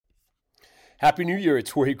Happy New Year,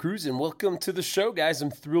 it's Jorge Cruz, and welcome to the show, guys.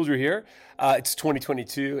 I'm thrilled you're here. It's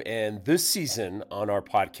 2022, and this season on our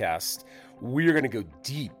podcast, we're going to go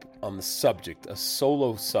deep on the subject, a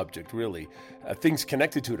solo subject, really. Things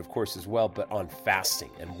connected to it, of course, as well, but on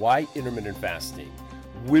fasting and why intermittent fasting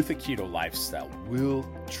with a keto lifestyle will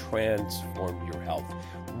transform your health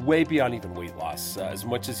way beyond even weight loss. As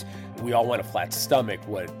much as we all want a flat stomach,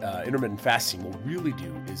 what intermittent fasting will really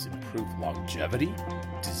do is improve longevity,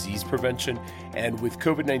 disease prevention, and with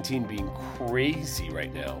COVID-19 being crazy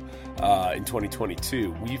right now in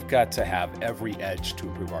 2022, we've got to have every edge to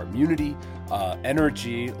improve our immunity,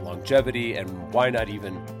 energy, longevity, and why not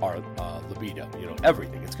even our libido,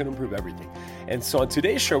 everything. It's going to improve everything. And so on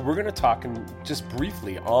today's show, we're going to talk just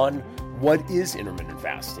briefly on what is intermittent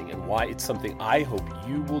fasting and why it's something I hope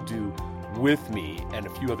you will do with me and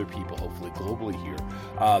a few other people, hopefully globally here,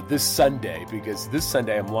 this Sunday, because this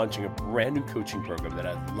Sunday I'm launching a brand new coaching program that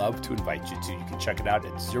I'd love to invite you to. You can check it out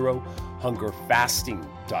at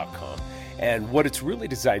zerohungerfasting.com. And what it's really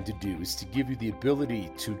designed to do is to give you the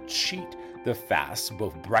ability to cheat the fast,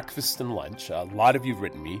 both breakfast and lunch. A lot of you have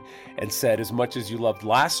written me and said, as much as you loved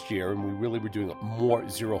last year, and we really were doing more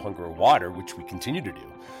Zero Hunger Water, which we continue to do,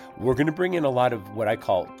 we're going to bring in a lot of what I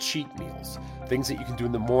call cheat meals, things that you can do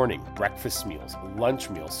in the morning, breakfast meals, lunch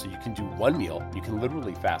meals. So you can do one meal. You can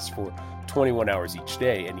literally fast for 21 hours each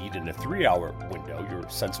day and eat in a 3-hour window, your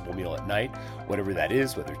sensible meal at night, whatever that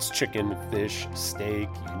is, whether it's chicken, fish, steak,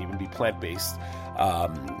 you can even be plant-based.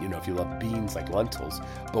 If you love beans like lentils,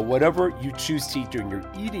 but whatever you choose to eat during your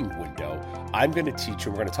eating window, I'm going to teach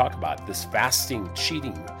you, we're going to talk about this fasting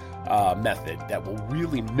cheating method that will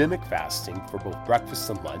really mimic fasting for both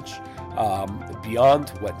breakfast and lunch, beyond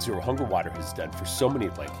what Zero Hunger Water has done for so many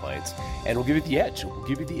of my clients. And we'll give you the edge. We'll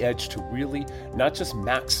give you the edge to really not just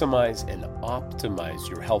maximize and optimize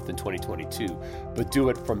your health in 2022, but do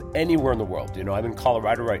it from anywhere in the world. I'm in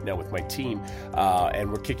Colorado right now with my team,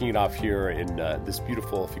 and we're kicking it off here in this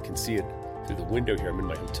beautiful, if you can see it through the window here, I'm in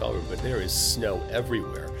my hotel room, but there is snow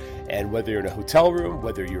everywhere. And whether you're in a hotel room,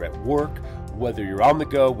 whether you're at work, whether you're on the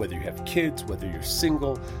go, whether you have kids, whether you're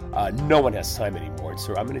single, no one has time anymore. And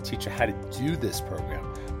so I'm going to teach you how to do this program,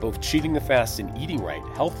 both cheating the fast and eating right,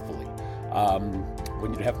 healthfully,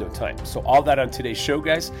 when you have no time. So all that on today's show,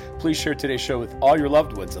 guys. Please share today's show with all your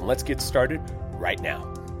loved ones, and let's get started right now.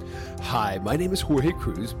 Hi, my name is Jorge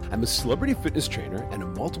Cruz. I'm a celebrity fitness trainer and a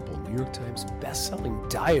multiple New York Times best-selling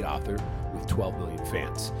diet author with 12 million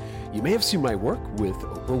fans. You may have seen my work with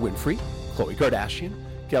Oprah Winfrey, Khloe Kardashian,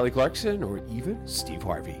 Kelly Clarkson, or even Steve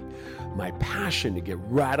Harvey. My passion to get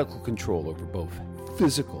radical control over both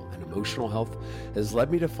physical and emotional health has led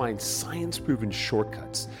me to find science-proven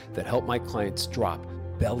shortcuts that help my clients drop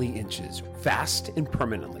belly inches fast and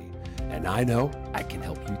permanently. And I know I can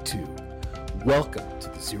help you too. Welcome to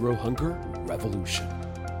the Zero Hunger Revolution.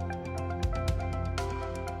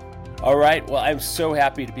 All right. Well, I'm so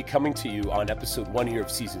happy to be coming to you on episode 1 here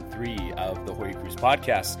of season 3 of the Jorge Cruz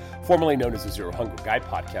podcast, formerly known as the Zero Hunger Guide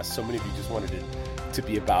podcast. So many of you just wanted it to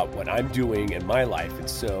be about what I'm doing in my life. And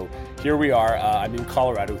so here we are. I'm in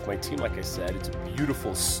Colorado with my team. Like I said, it's a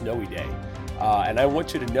beautiful snowy day. And I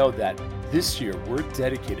want you to know that this year we're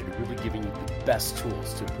dedicated to really giving you the best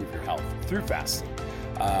tools to improve your health through fasting.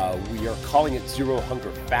 We are calling it Zero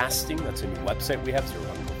Hunger Fasting. That's a new website we have,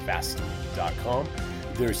 zerohungerfasting.com.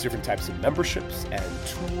 There's different types of memberships and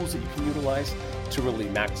tools that you can utilize to really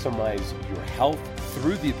maximize your health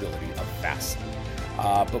through the ability of fasting.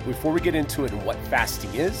 But before we get into it and what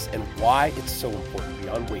fasting is and why it's so important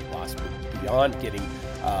beyond weight loss, but beyond getting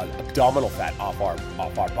abdominal fat off our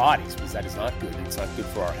bodies, because that is not good. It's not good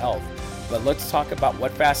for our health. But let's talk about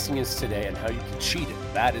what fasting is today and how you can cheat it.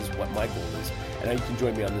 That is what my goal is. And how you can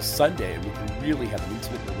join me on this Sunday, and we can really have an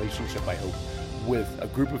intimate relationship, I hope, with a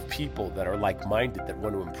group of people that are like-minded, that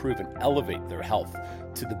want to improve and elevate their health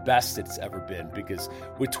to the best it's ever been. Because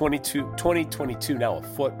with 2022 now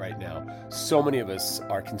afoot right now, so many of us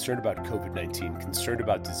are concerned about COVID-19, concerned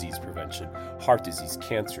about disease prevention, heart disease,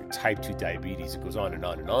 cancer, type 2 diabetes. It goes on and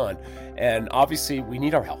on and on. And obviously, we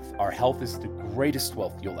need our health. Our health is the greatest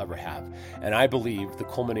wealth you'll ever have. And I believe the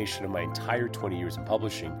culmination of my entire 20 years in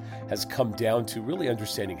publishing has come down to really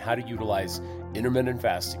understanding how to utilize intermittent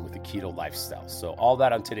fasting with a keto lifestyle. So all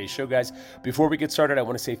that on today's show, guys. Before we get started, I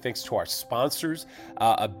want to say thanks to our sponsors.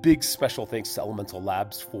 A big special thanks to Elemental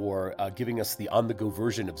Labs for giving us the on-the-go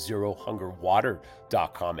version of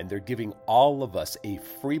zerohungerwater.com. And they're giving all of us a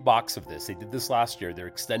free box of this. They did this last year. They're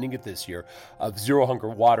extending it this year of Zero Hunger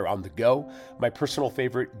Water on the go. My personal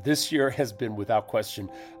favorite this year has been, without question,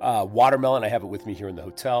 watermelon. I have it with me here in the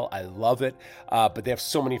hotel. I love it. But they have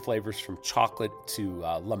so many flavors, from chocolate to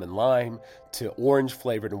lemon lime to orange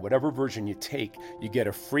flavored, and whatever version you take, you get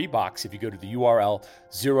a free box if you go to the URL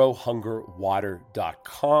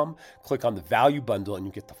zerohungerwater.com, click on the value bundle, and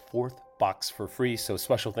you get the fourth box for free. So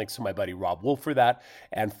special thanks to my buddy Rob Wolf for that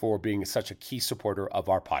and for being such a key supporter of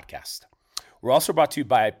our podcast. We're also brought to you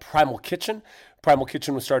by Primal Kitchen. Primal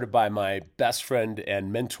Kitchen was started by my best friend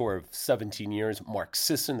and mentor of 17 years, Mark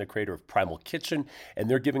Sisson, the creator of Primal Kitchen. And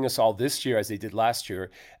they're giving us all this year, as they did last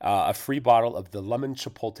year, a free bottle of the lemon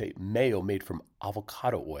chipotle mayo made from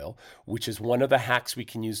avocado oil, which is one of the hacks we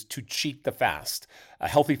can use to cheat the fast.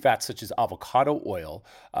 Healthy fats such as avocado oil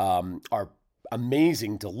are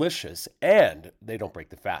amazing, delicious, and they don't break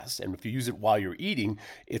the fast. And if you use it while you're eating,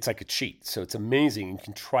 it's like a cheat. So it's amazing. You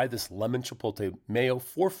can try this lemon chipotle mayo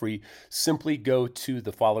for free. Simply go to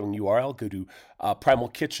the following URL. Go to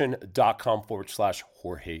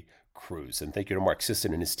primalkitchen.com/Jorge Cruz. And thank you to Mark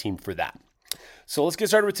Sisson and his team for that. So let's get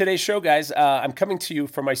started with today's show, guys. I'm coming to you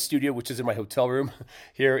from my studio, which is in my hotel room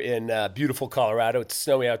here in beautiful Colorado. It's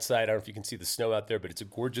snowy outside. I don't know if you can see the snow out there, but it's a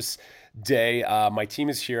gorgeous day. My team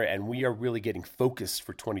is here, and we are really getting focused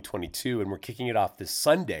for 2022, and we're kicking it off this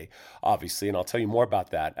Sunday, obviously, and I'll tell you more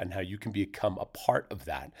about that and how you can become a part of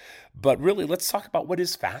that. But really, let's talk about what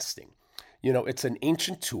is fasting. You know, it's an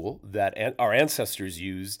ancient tool that our ancestors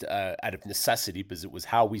used out of necessity because it was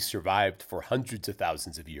how we survived for hundreds of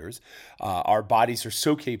thousands of years. Our bodies are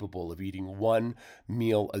so capable of eating one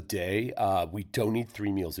meal a day. We don't eat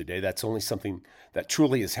 3 meals a day. That's only something that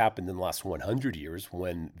truly has happened in the last 100 years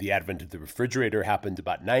when the advent of the refrigerator happened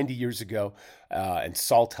about 90 years ago, and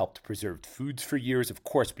salt helped preserve foods for years, of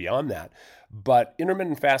course, beyond that. But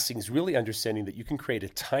intermittent fasting is really understanding that you can create a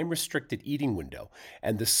time-restricted eating window,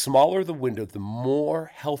 and the smaller the window, the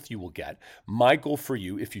more health you will get. My goal for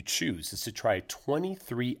you, if you choose, is to try a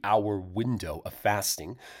 23-hour window of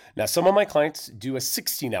fasting. Now, some of my clients do a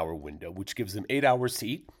 16-hour window, which gives them 8 hours to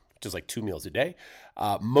eat, which is like 2 meals a day.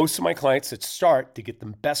 Most of my clients that start to get the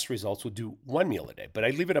best results will do 1 meal a day, but I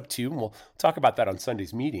leave it up to you, and we'll talk about that on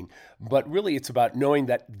Sunday's meeting. But really, it's about knowing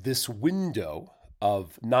that this window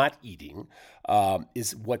of not eating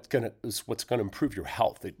is what's going to improve your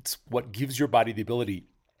health. It's what gives your body the ability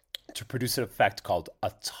to produce an effect called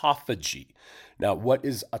autophagy. Now, what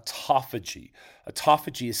is autophagy?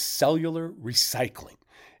 Autophagy is cellular recycling.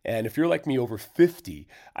 And if you're like me over 50,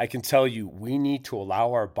 I can tell you we need to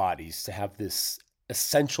allow our bodies to have this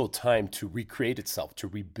essential time to recreate itself, to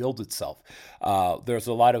rebuild itself. There's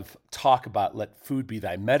a lot of talk about let food be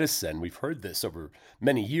thy medicine. We've heard this over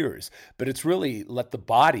many years, but it's really let the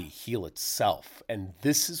body heal itself. And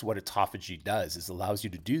this is what autophagy does, is allows you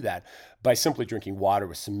to do that by simply drinking water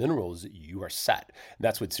with some minerals. You are set. And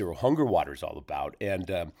that's what Zero Hunger Water is all about.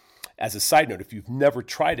 And as a side note, if you've never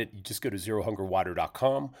tried it, you just go to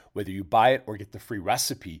zerohungerwater.com. Whether you buy it or get the free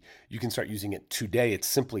recipe, you can start using it today. It's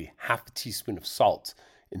simply half a teaspoon of salt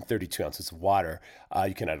in 32 ounces of water.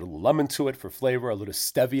 You can add a little lemon to it for flavor, a little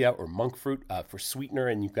stevia or monk fruit for sweetener,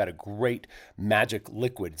 and you've got a great magic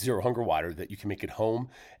liquid, Zero Hunger Water, that you can make at home.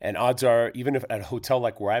 And odds are, even if at a hotel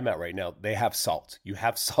like where I'm at right now, they have salt. You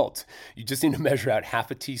have salt. You just need to measure out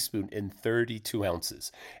half a teaspoon in 32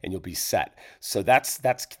 ounces, and you'll be set. So that's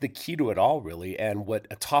the key to it all, really. And what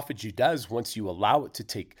autophagy does, once you allow it to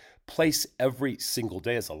take place every single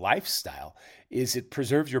day as a lifestyle, is it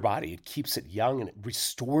preserves your body. It keeps it young and it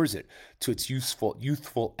restores it to its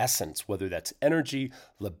youthful essence, whether that's energy,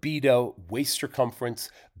 libido, waist circumference,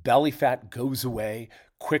 belly fat goes away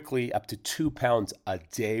quickly, up to 2 pounds a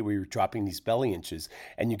day, where you're dropping these belly inches,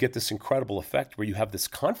 and you get this incredible effect where you have this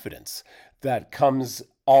confidence that comes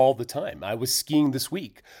all the time. I was skiing this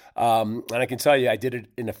week, and I can tell you I did it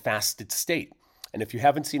in a fasted state. And if you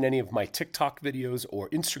haven't seen any of my TikTok videos or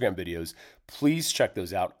Instagram videos, please check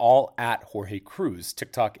those out, all at Jorge Cruz,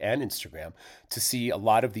 TikTok and Instagram, to see a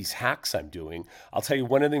lot of these hacks I'm doing. I'll tell you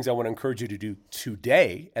one of the things I want to encourage you to do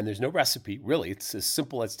today, and there's no recipe, really. It's as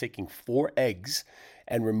simple as taking 4 eggs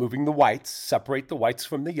and removing the whites, separate the whites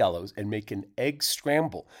from the yellows, and make an egg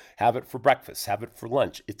scramble. Have it for breakfast, have it for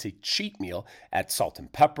lunch. It's a cheat meal. Add salt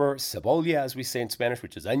and pepper, cebolla, as we say in Spanish,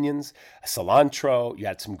 which is onions, cilantro. You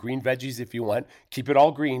add some green veggies if you want. Keep it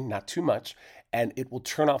all green, not too much, and it will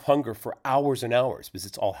turn off hunger for hours and hours because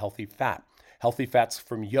it's all healthy fat. Healthy fats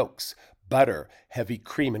from yolks, butter, heavy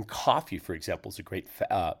cream, and coffee, for example, is a great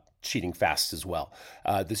cheating fast as well.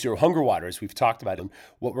 The Zero Hunger Water, as we've talked about, and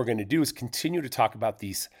what we're going to do is continue to talk about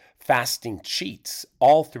these fasting cheats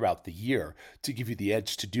all throughout the year to give you the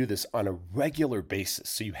edge to do this on a regular basis.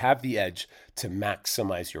 So you have the edge to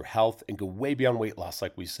maximize your health and go way beyond weight loss,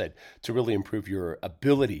 like we said, to really improve your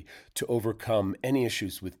ability to overcome any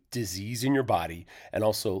issues with disease in your body and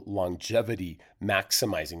also longevity,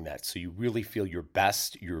 maximizing that. So you really feel your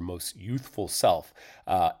best, your most youthful self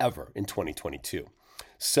ever in 2022.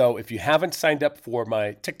 So if you haven't signed up for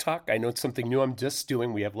my TikTok, I know it's something new I'm just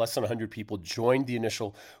doing. We have less than 100 people joined the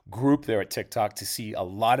initial group there at TikTok to see a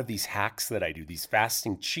lot of these hacks that I do, these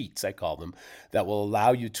fasting cheats, I call them, that will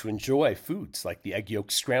allow you to enjoy foods like the egg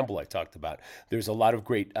yolk scramble I talked about. There's a lot of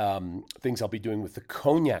great things I'll be doing with the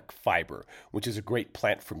cognac fiber, which is a great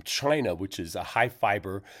plant from China, which is a high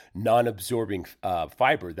fiber, non-absorbing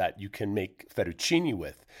fiber that you can make fettuccine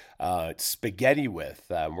with, spaghetti with.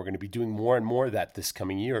 We're going to be doing more and more of that this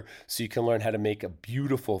coming year, so you can learn how to make a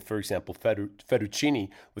beautiful, for example, fettuccine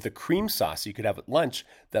with a cream sauce you could have at lunch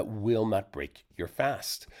that will not break your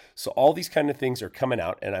fast. So all these kind of things are coming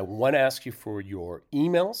out, and I want to ask you for your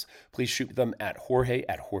emails. Please shoot them at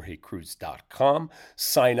jorge@jorgecruz.com.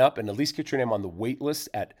 Sign up and at least get your name on the wait list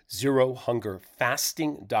at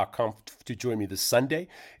zerohungerfasting.com to join me this Sunday.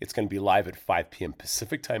 It's going to be live at 5 p.m.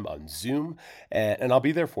 Pacific time on Zoom, and I'll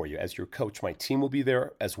be there for you as your coach. My team will be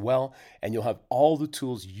there as well, and you'll have all the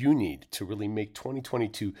tools you need to really make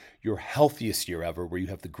 2022 your healthiest year ever, where you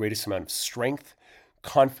have the greatest amount of strength,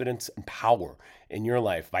 confidence, and power in your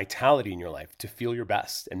life, vitality in your life to feel your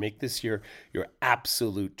best and make this year your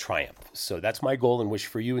absolute triumph. So that's my goal and wish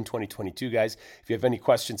for you in 2022, guys. If you have any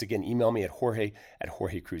questions, again, email me at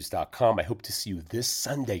jorge@jorgecruz.com. I hope to see you this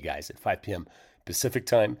Sunday, guys, at 5 p.m. Pacific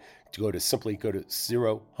time. Simply go to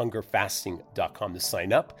zerohungerfasting.com to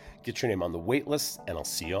sign up, get your name on the wait list, and I'll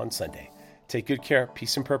see you on Sunday. Take good care.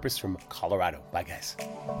 Peace and purpose from Colorado. Bye, guys.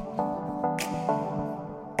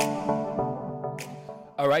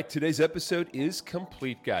 All right, today's episode is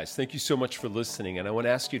complete, guys. Thank you so much for listening. And I want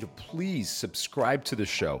to ask you to please subscribe to the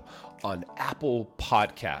show on Apple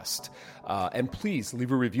Podcast. And please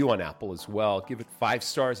leave a review on Apple as well. Give it 5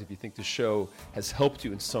 stars if you think the show has helped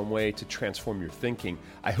you in some way to transform your thinking.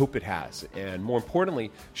 I hope it has. And more importantly,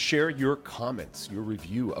 share your comments, your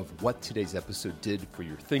review of what today's episode did for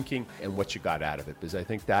your thinking and what you got out of it, because I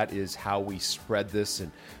think that is how we spread this.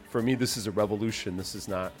 And for me, this is a revolution. This is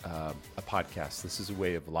not a podcast. This is a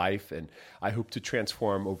way of life. And I hope to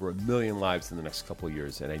transform over 1 million lives in the next couple of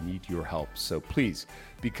years. And I need your help. So please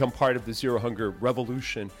become part of the Zero Hunger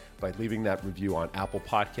revolution by leaving that review on Apple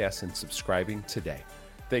Podcasts and subscribing today.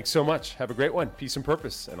 Thanks so much. Have a great one. Peace and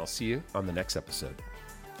purpose. And I'll see you on the next episode.